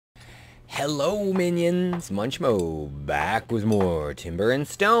Hello minions, Munchmo, back with more timber and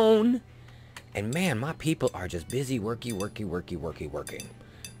stone. And man, my people are just busy working. But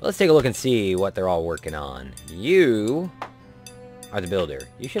let's take a look and see what they're all working on. You are the builder.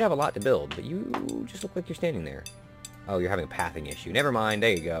 You should have a lot to build, but you just look like you're standing there. Oh, you're having a pathing issue. Never mind, there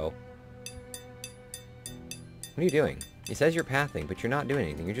you go. What are you doing? It says you're pathing, but you're not doing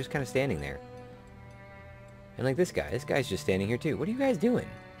anything. You're just kind of standing there. And like this guy's just standing here too. What are you guys doing?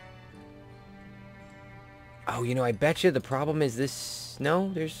 Oh, you know, I bet you the problem is this...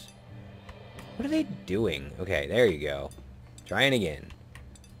 No, there's... What are they doing? Okay, there you go. Trying again.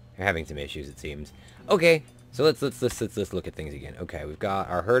 They're having some issues, it seems. Okay, so let's look at things again. Okay, we've got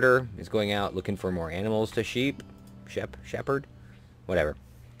our herder is going out looking for more animals to shepherd, whatever.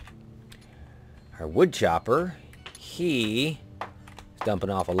 Our wood chopper, he is dumping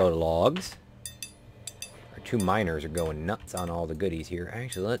off a load of logs. Our two miners are going nuts on all the goodies here.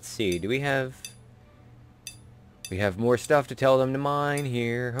 Actually, let's see. Do we have... We have more stuff to tell them to mine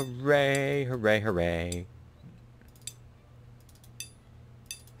here. Hooray, hooray, hooray.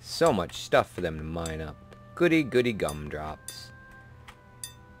 So much stuff for them to mine up. Goody, goody gumdrops.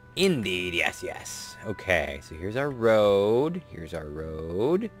 Indeed, yes, yes. Okay, so here's our road. Here's our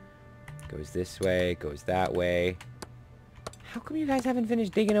road. Goes this way, goes that way. How come you guys haven't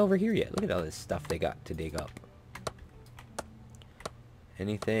finished digging over here yet? Look at all this stuff they got to dig up.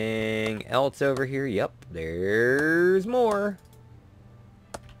 Anything else over here? Yep, there's more.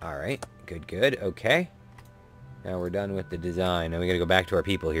 Alright, good, good. Okay. Now we're done with the design. Now we gotta go back to our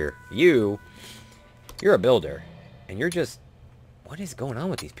people here. You're a builder. And you're just... What is going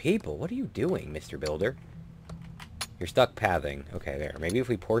on with these people? What are you doing, Mr. Builder? You're stuck pathing. Okay, there. Maybe if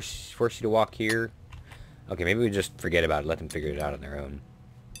we force you to walk here... Okay, maybe we just forget about it. Let them figure it out on their own.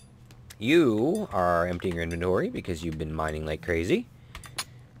 You are emptying your inventory because you've been mining like crazy.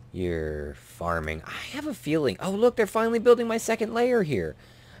 You're farming. I have a feeling... Oh, look, they're finally building my second layer here.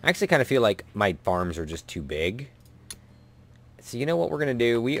 I actually kind of feel like my farms are just too big. So you know what we're going to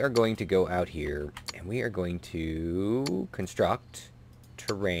do? We are going to go out here, and we are going to construct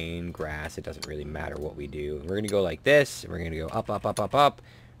terrain, grass. It doesn't really matter what we do. And we're going to go like this, and we're going to go up, up, up, up, up.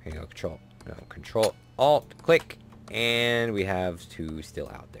 We're going to go control, alt, click, and we have two still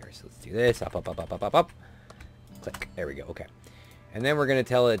out there. So let's do this, up, up, up, up, up, up, up. Click. There we go. Okay. And then we're going to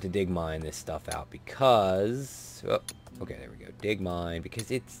tell it to dig mine this stuff out because... Oh, okay, there we go. Dig mine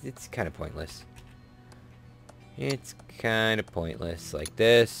because it's kind of pointless. It's kind of pointless. Like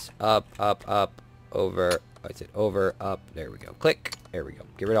this. Up, up, up, over. I said over, up. There we go. Click. There we go.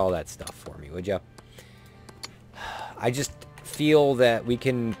 Get rid of all that stuff for me, would you? I just feel that we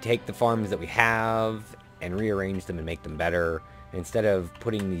can take the farms that we have and rearrange them and make them better. Instead of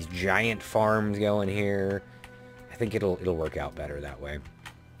putting these giant farms going here... I think it'll work out better that way.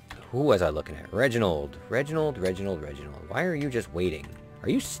 Who was I looking at? Reginald. Reginald. Why are you just waiting? Are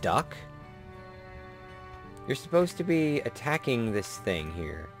you stuck? You're supposed to be attacking this thing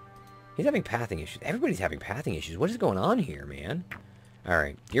here. He's having pathing issues. Everybody's having pathing issues. What is going on here, man?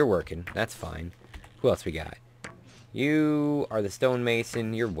 Alright, you're working. That's fine. Who else we got? You are the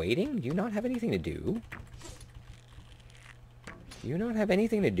stonemason. You're waiting? Do you not have anything to do? Do you not have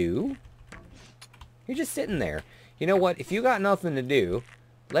anything to do? You're just sitting there. You know what? If you got nothing to do,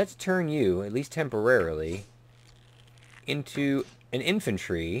 let's turn you, at least temporarily, into an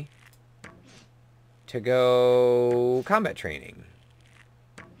infantry to go combat training.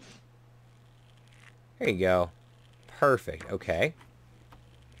 There you go. Perfect. Okay.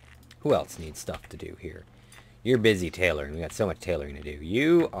 Who else needs stuff to do here? You're busy tailoring. We got so much tailoring to do.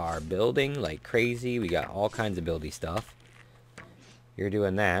 You are building like crazy. We got all kinds of buildy stuff. You're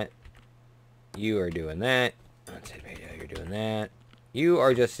doing that. You are doing that. You're doing that. You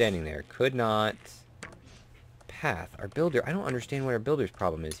are just standing there. Could not path. Our builder. I don't understand what our builder's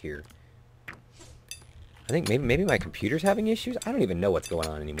problem is here. I think maybe my computer's having issues. I don't even know what's going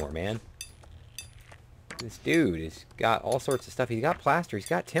on anymore, man. This dude has got all sorts of stuff. He's got plaster. He's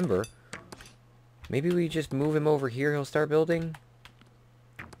got timber. Maybe we just move him over here. He'll start building.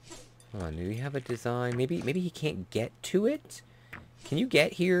 Hold on. Do we have a design? Maybe he can't get to it. Can you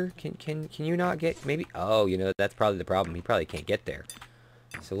get here? Can you not get... Maybe... Oh, you know, that's probably the problem. He probably can't get there.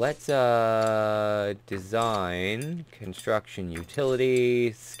 So let's, design, construction,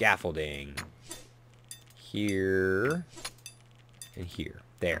 utility, scaffolding. Here. And here.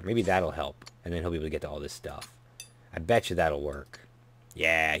 There. Maybe that'll help. And then he'll be able to get to all this stuff. I bet you that'll work.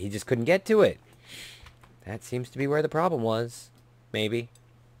 Yeah, he just couldn't get to it. That seems to be where the problem was. Maybe.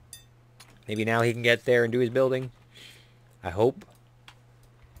 Maybe now he can get there and do his building. I hope.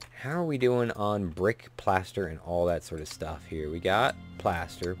 How are we doing on brick, plaster, and all that sort of stuff here? We got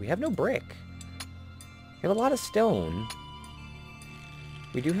plaster. We have no brick. We have a lot of stone.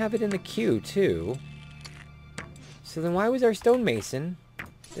 We do have it in the queue, too. So then why was our stonemason,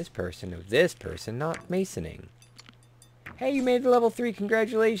 this person not masoning? Hey, you made the level 3.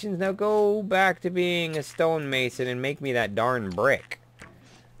 Congratulations. Now go back to being a stonemason and make me that darn brick.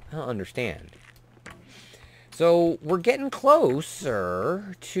 I don't understand. So, we're getting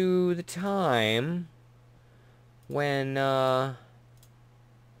closer to the time when,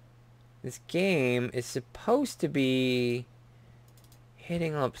 this game is supposed to be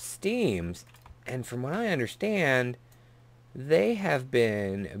hitting up Steam. And from what I understand, they have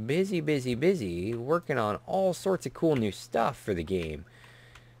been busy working on all sorts of cool new stuff for the game.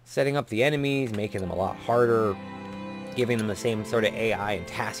 Setting up the enemies, making them a lot harder, giving them the same sort of AI and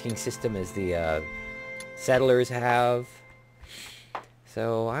tasking system as the, settlers have.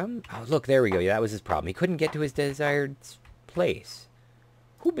 So oh look, there we go. Yeah, that was his problem. He couldn't get to his desired place.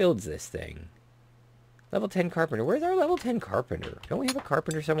 Who builds this thing? Level 10 carpenter. Where's our level 10 carpenter? Don't we have a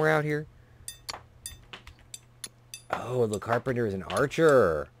carpenter somewhere out here? Oh, the carpenter is an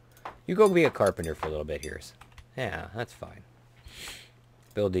archer. You go be a carpenter for a little bit here. Yeah, that's fine.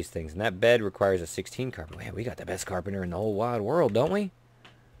 Build these things. And that bed requires a 16 carpenter. Man, we got the best carpenter in the whole wide world, don't we?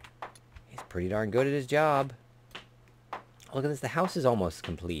 He's pretty darn good at his job. Look at this. The house is almost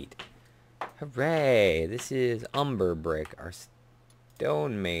complete. Hooray. This is umber brick. Our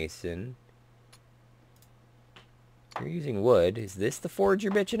stonemason. You're using wood. Is this the forge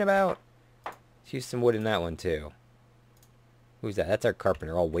you're bitching about? Let's use some wood in that one, too. Who's that? That's our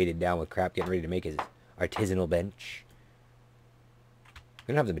carpenter, all weighted down with crap, getting ready to make his artisanal bench.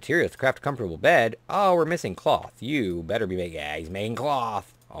 We don't have the materials to craft a comfortable bed. Oh, we're missing cloth. You better be making... Yeah, he's making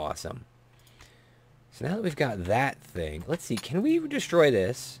cloth. Awesome. So now that we've got that thing, let's see. Can we destroy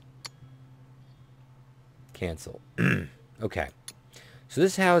this? Cancel. Okay. So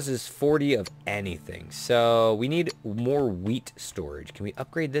this houses 40 of anything. So we need more wheat storage. Can we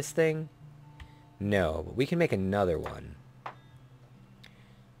upgrade this thing? No, but we can make another one.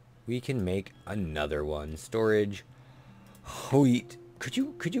 We can make another one. Storage. Wheat. Could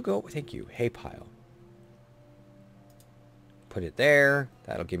you go? Thank you. Hay pile. Put it there.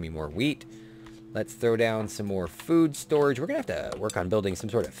 That'll give me more wheat. Let's throw down some more food storage. We're going to have to work on building some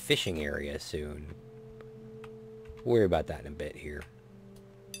sort of fishing area soon. We'll worry about that in a bit here.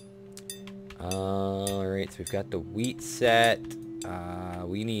 Alright, so we've got the wheat set.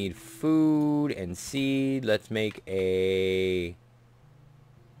 We need food and seed. Let's make a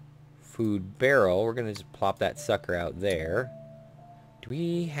food barrel. We're going to just plop that sucker out there. Do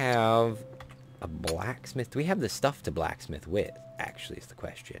we have a blacksmith? Do we have the stuff to blacksmith with, actually, is the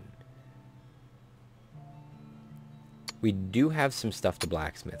question. We do have some stuff to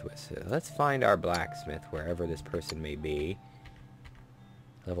blacksmith with, so let's find our blacksmith wherever this person may be.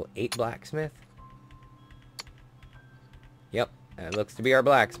 Level 8 blacksmith. Yep, that looks to be our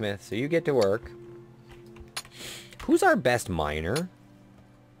blacksmith, so you get to work. Who's our best miner?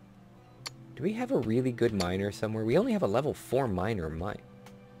 Do we have a really good miner somewhere? We only have a level 4 miner.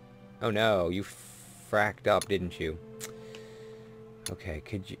 Oh no, you fracked up, didn't you? Okay,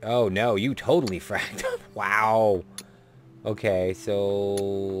 could you... Oh no, you totally fracked up. Wow. Okay, so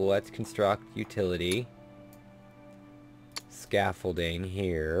let's construct utility. Scaffolding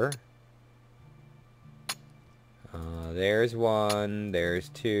here. There's 1, there's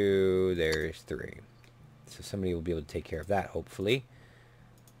 2, there's 3. So somebody will be able to take care of that, hopefully.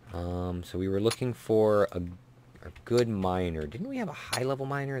 So we were looking for a good miner. Didn't we have a high-level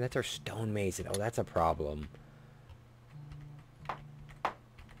miner? That's our stonemason. Oh, that's a problem.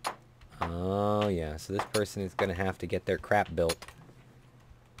 Oh, yeah. So this person is going to have to get their crap built.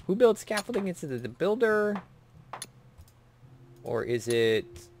 Who builds scaffolding? Is it the builder? Or is it...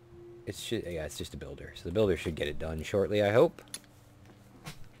 Yeah, it's just a builder. So the builder should get it done shortly, I hope.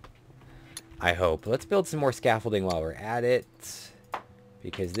 I hope. Let's build some more scaffolding while we're at it.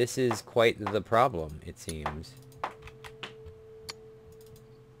 Because this is quite the problem, it seems.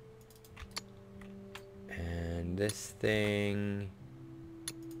 And this thing...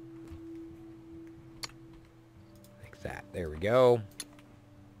 like that. There we go.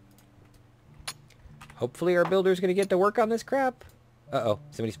 Hopefully our builder's going to get to work on this crap. Uh-oh.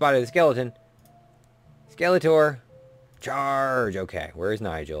 Somebody spotted a skeleton. Skeletor. Charge. Okay. Where's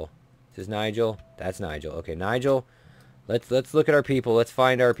Nigel? Is this Nigel? That's Nigel. Okay, Nigel. Let's look at our people. Let's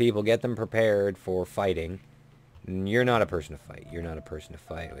find our people. Get them prepared for fighting. You're not a person to fight. You're not a person to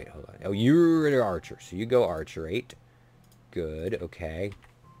fight. Wait, hold on. Oh, you're an archer. So you go archerate. Good. Okay.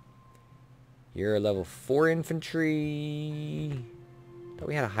 You're a level 4 infantry. But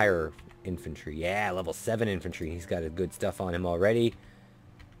we had a higher infantry. Yeah, level 7 infantry. He's got a good stuff on him already.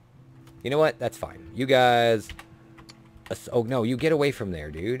 You know what? That's fine. You guys... Oh, no. You get away from there,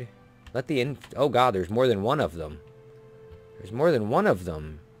 dude. Let the... Oh, God. There's more than one of them. There's more than one of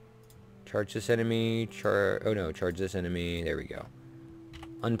them. Charge this enemy. Oh, no. Charge this enemy. There we go.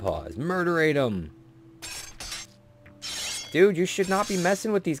 Unpause. Murderate them. Dude, you should not be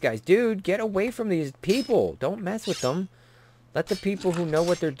messing with these guys. Dude, get away from these people. Don't mess with them. Let the people who know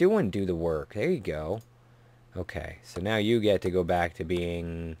what they're doing do the work. There you go. Okay. So now you get to go back to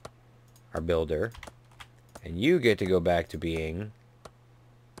being... our builder, and you get to go back to being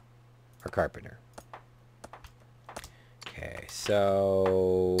our carpenter. Okay,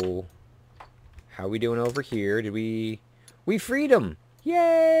 so how are we doing over here? Did we freed him?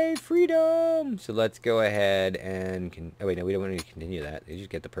 Yay, freedom! So let's go ahead and oh wait, no, we don't want to continue that. They just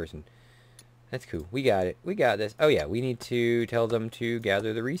get the person. That's cool. We got it. We got this. Oh yeah, we need to tell them to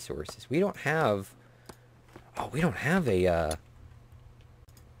gather the resources. We don't have. Oh, we don't have a.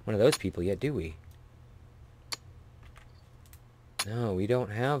 One of those people yet, do we? No, we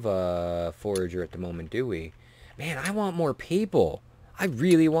don't have a forager at the moment, do we? Man, I want more people. I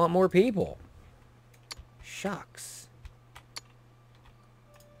really want more people. Shucks.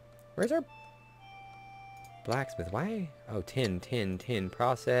 Where's our blacksmith? Why? Oh, tin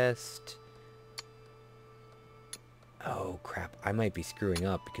processed. Oh, crap. I might be screwing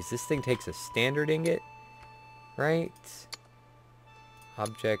up because this thing takes a standard ingot, right?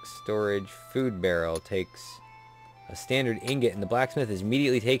 Object storage food barrel takes a standard ingot, and the blacksmith is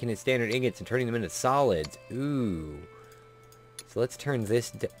immediately taking his standard ingots and turning them into solids. Ooh. So let's turn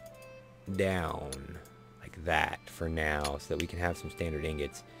this down like that for now so that we can have some standard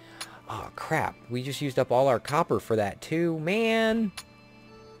ingots. Oh, crap. We just used up all our copper for that too. Man.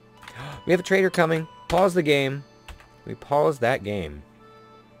 We have a trader coming. Pause the game. We pause that game.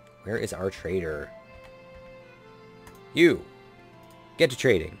 Where is our trader? You. Get to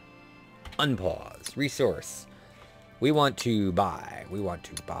trading. Unpause. Resource. We want to buy. We want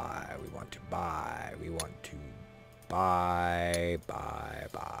to buy. We want to buy. We want to buy.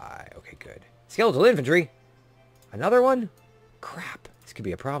 Buy. Okay, good. Skeletal infantry. Another one? Crap. This could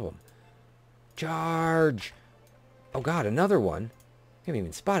be a problem. Charge. Oh, God. Another one. We haven't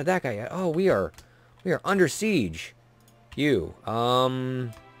even spotted that guy yet. Oh, we are under siege. You.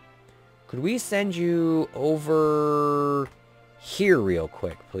 Could we send you over... here real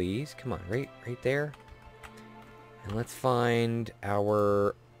quick, please? Come on, right there. And let's find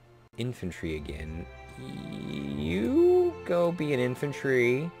our infantry again. You go be an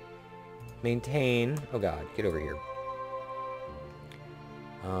infantry. Maintain. Oh God, get over here.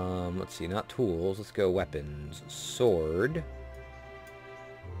 Let's see, not tools. Let's go weapons. Sword.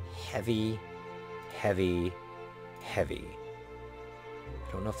 Heavy. Heavy. Heavy.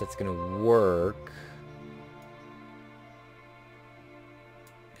 I don't know if that's gonna work.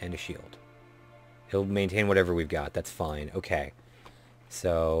 And a shield. He'll maintain whatever we've got. That's fine. Okay.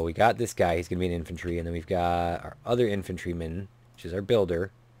 So we got this guy. He's going to be an infantry. And then we've got our other infantryman, which is our builder.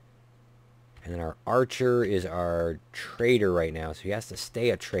 And then our archer is our trader right now. So he has to stay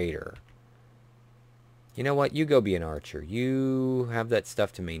a trader. You know what? You go be an archer. You have that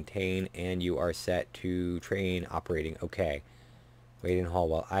stuff to maintain. And you are set to train operating. Okay. Wait in hall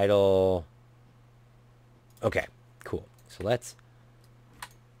while idle. Okay. Cool. So let's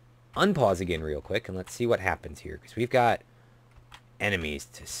unpause again real quick, and let's see what happens here, because we've got enemies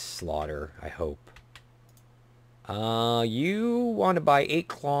to slaughter, I hope. You want to buy 8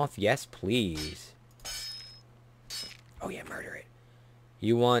 cloth? Yes, please. Oh, yeah, murder it.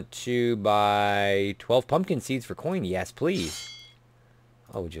 You want to buy 12 pumpkin seeds for coin? Yes, please.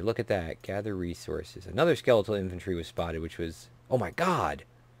 Oh, would you look at that? Gather resources. Another skeletal infantry was spotted, which was... oh, my God.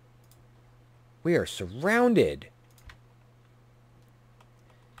 We are surrounded.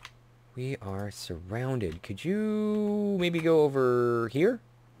 We are surrounded. Could you maybe go over here?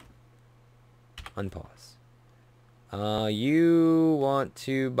 Unpause. You want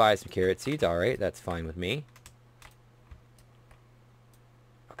to buy some carrot seeds. Alright, that's fine with me.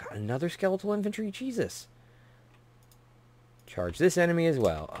 Oh, God, another skeletal infantry? Jesus. Charge this enemy as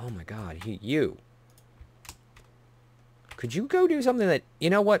well. Oh my God, you. Could you go do something that... you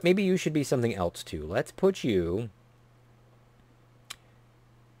know what? Maybe you should be something else too. Let's put you...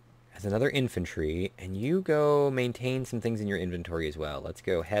 as another infantry, and you go maintain some things in your inventory as well. Let's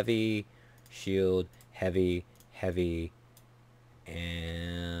go heavy, shield, heavy, heavy,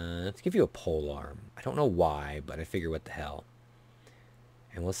 and let's give you a pole arm. I don't know why, but I figure what the hell.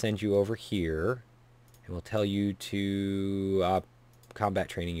 And we'll send you over here, and we'll tell you to combat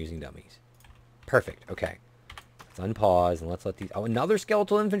training using dummies. Perfect, okay. Let's unpause and let's let these... Oh, another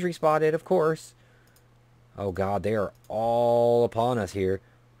skeletal infantry spotted, of course. Oh, God, they are all upon us here.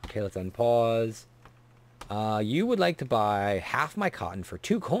 Okay, let's unpause. You would like to buy half my cotton for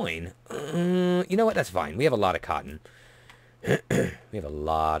 2 coin. You know what? That's fine. We have a lot of cotton. We have a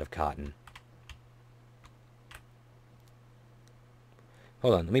lot of cotton.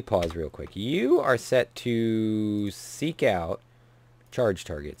 Hold on. Let me pause real quick. You are set to seek out charge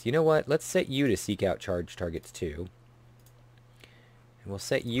targets. You know what? Let's set you to seek out charge targets too. And we'll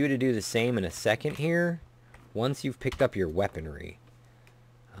set you to do the same in a second here. Once you've picked up your weaponry.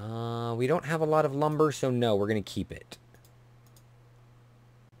 We don't have a lot of lumber, so no, we're going to keep it.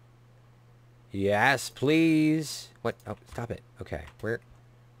 Yes, please. What? Oh, stop it. Okay, where?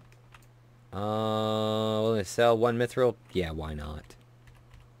 We're going to sell 1 mithril. Yeah, why not?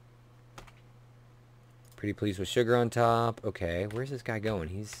 Pretty pleased with sugar on top. Okay, where's this guy going?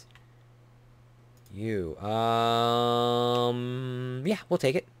 He's... You. Yeah, we'll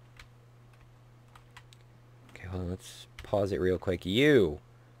take it. Okay, hold on, let's pause it real quick. You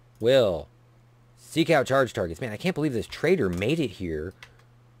will seek out charge targets. Man, I can't believe this trader made it here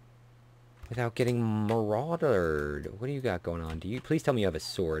without getting maraudered. What do you got going on? Do you... Please tell me you have a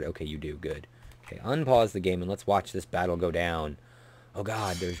sword. Okay, you do. Good. Okay, unpause the game and let's watch this battle go down. Oh,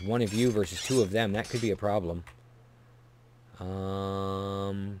 God, there's 1 of you versus 2 of them. That could be a problem.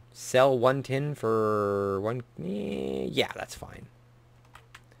 Sell 1 tin for 1... yeah, that's fine.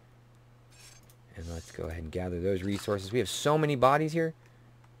 And let's go ahead and gather those resources. We have so many bodies here.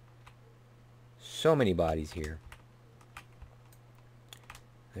 So many bodies here.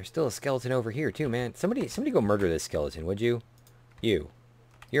 There's still a skeleton over here, too, man. Somebody go murder this skeleton, would you?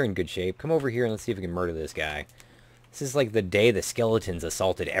 You're in good shape. Come over here and let's see if we can murder this guy. This is like the day the skeletons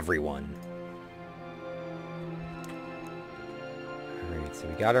assaulted everyone. Alright, so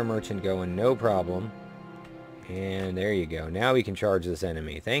we got our merchant going, no problem. And there you go. Now we can charge this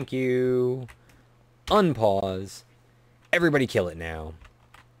enemy. Thank you. Unpause. Everybody kill it now.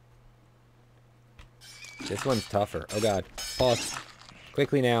 This one's tougher. Oh, God. Pause.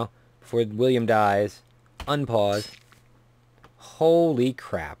 Quickly now, before William dies. Unpause. Holy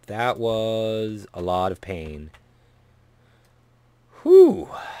crap. That was a lot of pain. Whew.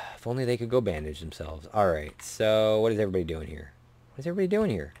 If only they could go bandage themselves. Alright, so what is everybody doing here? What is everybody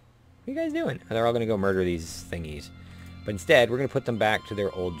doing here? What are you guys doing? They're all going to go murder these thingies. But instead, we're going to put them back to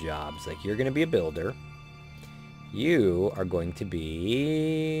their old jobs. Like, you're going to be a builder. You are going to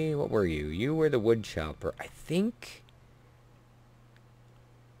be... What were you? You were the wood chopper. I think...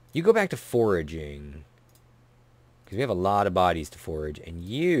 You go back to foraging. Because we have a lot of bodies to forage. And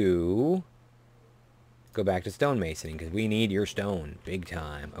you... Go back to stonemasoning, because we need your stone. Big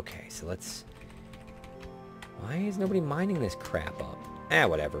time. Okay, so let's... Why is nobody mining this crap up?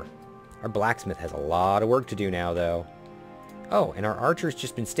 Whatever. Our blacksmith has a lot of work to do now, though. Oh, and our archer's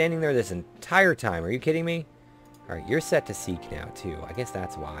just been standing there this entire time. Are you kidding me? Alright, you're set to seek now, too. I guess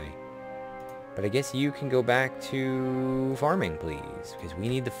that's why. But I guess you can go back to farming, please. Because we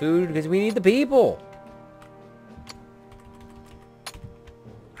need the food, because we need the people.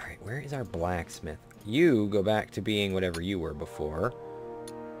 Alright, where is our blacksmith? You go back to being whatever you were before.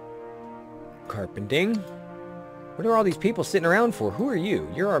 Carpenting. What are all these people sitting around for? Who are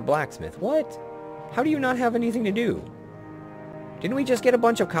you? You're our blacksmith. What? How do you not have anything to do? Didn't we just get a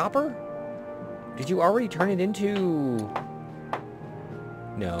bunch of copper? Did you already turn it into...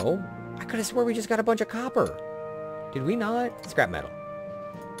 No. I could have swore we just got a bunch of copper. Did we not? Scrap metal.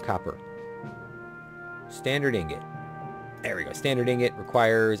 Copper. Standard ingot. There we go. Standard ingot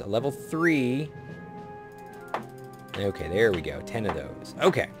requires a level 3... Okay, there we go. 10 of those.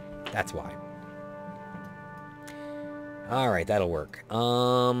 Okay, that's why. Alright, that'll work.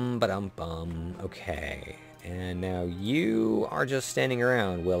 Okay. And now you are just standing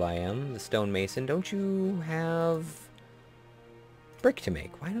around, Will.i.am, the stonemason. Don't you have brick to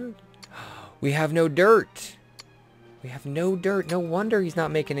make? Why don't... We have no dirt! We have no dirt. No wonder he's not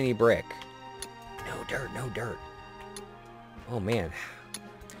making any brick. No dirt, no dirt. Oh, man.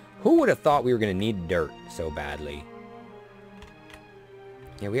 Who would have thought we were going to need dirt so badly?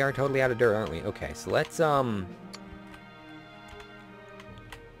 Yeah, we are totally out of dirt, aren't we? Okay, so let's,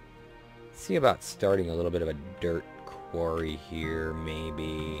 see about starting a little bit of a dirt quarry here,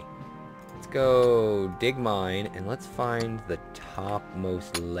 maybe. Let's go dig mine, and let's find the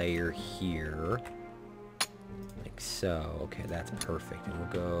topmost layer here. Like so. Okay, that's perfect. And we'll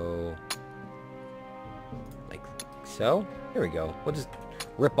go... like so. There we go. We'll just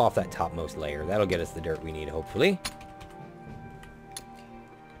rip off that topmost layer. That'll get us the dirt we need, hopefully.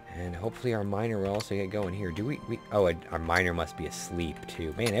 And hopefully our miner will also get going here. Do we oh, our miner must be asleep,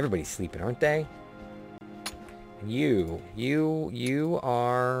 too. Man, everybody's sleeping, aren't they? And you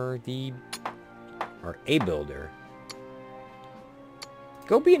are a builder.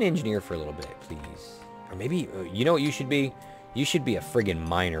 Go be an engineer for a little bit, please. Or maybe, you know what you should be? You should be a friggin'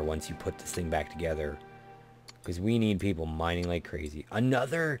 miner once you put this thing back together. Because we need people mining like crazy.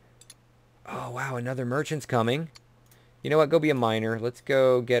 Another... Oh, wow, another merchant's coming. You know what? Go be a miner. Let's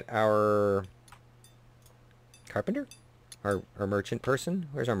go get our... Carpenter? Our merchant person?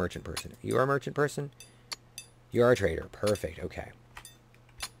 Where's our merchant person? You are a merchant person? You are a trader. Perfect. Okay.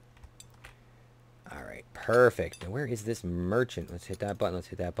 Alright. Perfect. Now, where is this merchant? Let's hit that button. Let's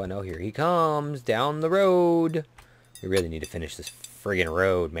hit that button. Oh, here he comes. Down the road. We really need to finish this friggin'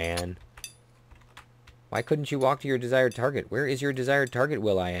 road, man. Why couldn't you walk to your desired target? Where is your desired target,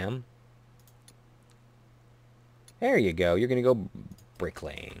 Will.i.am? There you go. You're going to go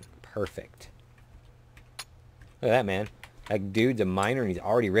bricklaying. Perfect. Look at that, man. That dude's a miner and he's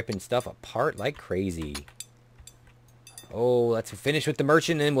already ripping stuff apart like crazy. Oh, let's finish with the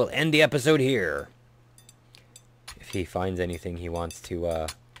merchant and we'll end the episode here. If he finds anything he wants to, Oh,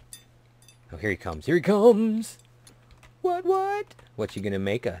 here he comes. Here he comes! What? What you gonna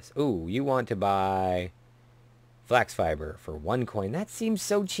make us? Ooh, you want to buy flax fiber for 1 coin. That seems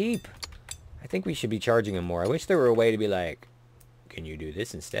so cheap. I think we should be charging him more. I wish there were a way to be like, can you do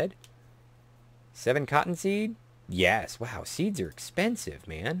this instead? 7 cottonseed? Yes. Wow, seeds are expensive,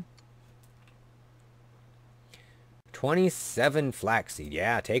 man. 27 flaxseed.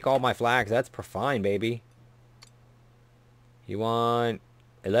 Yeah, take all my flax. That's fine, baby. You want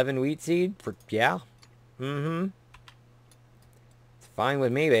 11 wheat seed? Yeah. Mm-hmm. It's fine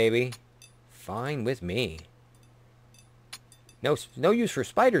with me, baby. Fine with me. No use for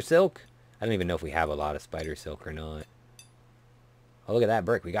spider silk. I don't even know if we have a lot of spider silk or not. Oh, look at that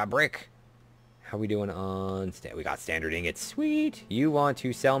brick. We got brick. How are we doing on... We got standard ingots. Sweet. You want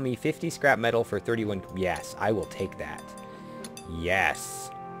to sell me 50 scrap metal for 31... Yes, I will take that.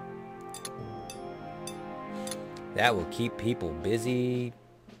 Yes. That will keep people busy.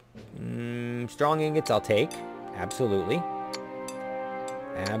 Strong ingots I'll take. Absolutely.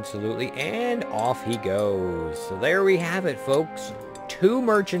 Absolutely. And off he goes. So there we have it, folks. 2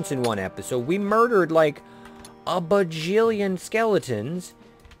 merchants in 1 episode. We murdered like a bajillion skeletons.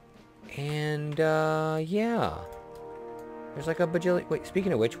 And, yeah. There's like a bajillion... Wait,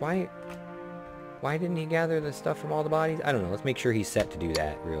 speaking of which, why didn't he gather the stuff from all the bodies? I don't know. Let's make sure he's set to do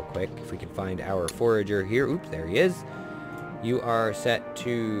that real quick. If we can find our forager here. Oops, there he is. You are set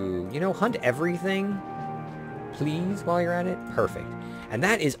to, you know, hunt everything. Please, while you're at it. Perfect. And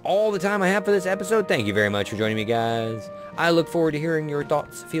that is all the time I have for this episode. Thank you very much for joining me, guys. I look forward to hearing your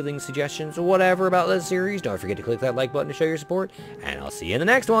thoughts, feelings, suggestions, whatever about this series. Don't forget to click that like button to show your support. And I'll see you in the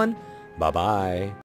next one. Bye-bye.